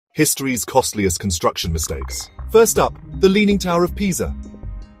History's costliest construction mistakes. First up, the Leaning Tower of Pisa.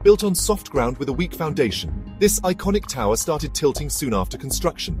 Built on soft ground with a weak foundation, this iconic tower started tilting soon after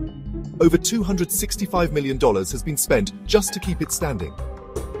construction. Over $265 million has been spent just to keep it standing.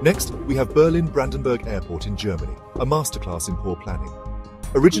 Next, we have Berlin-Brandenburg Airport in Germany, a masterclass in poor planning.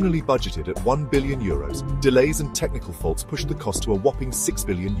 Originally budgeted at €1 billion, delays and technical faults pushed the cost to a whopping €6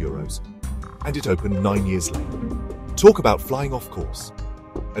 billion. And it opened 9 years late. Talk about flying off course.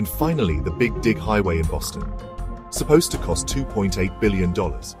 And finally, the Big Dig Highway in Boston. Supposed to cost $2.8 billion.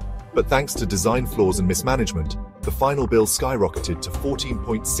 But thanks to design flaws and mismanagement, the final bill skyrocketed to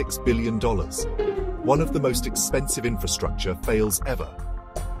 $14.6 billion. One of the most expensive infrastructure fails ever.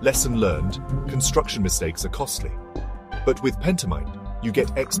 Lesson learned, construction mistakes are costly. But with Pentamind, you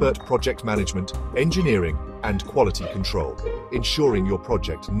get expert project management, engineering, and quality control, ensuring your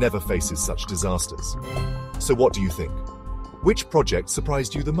project never faces such disasters. So what do you think? Which project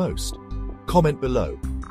surprised you the most? Comment below.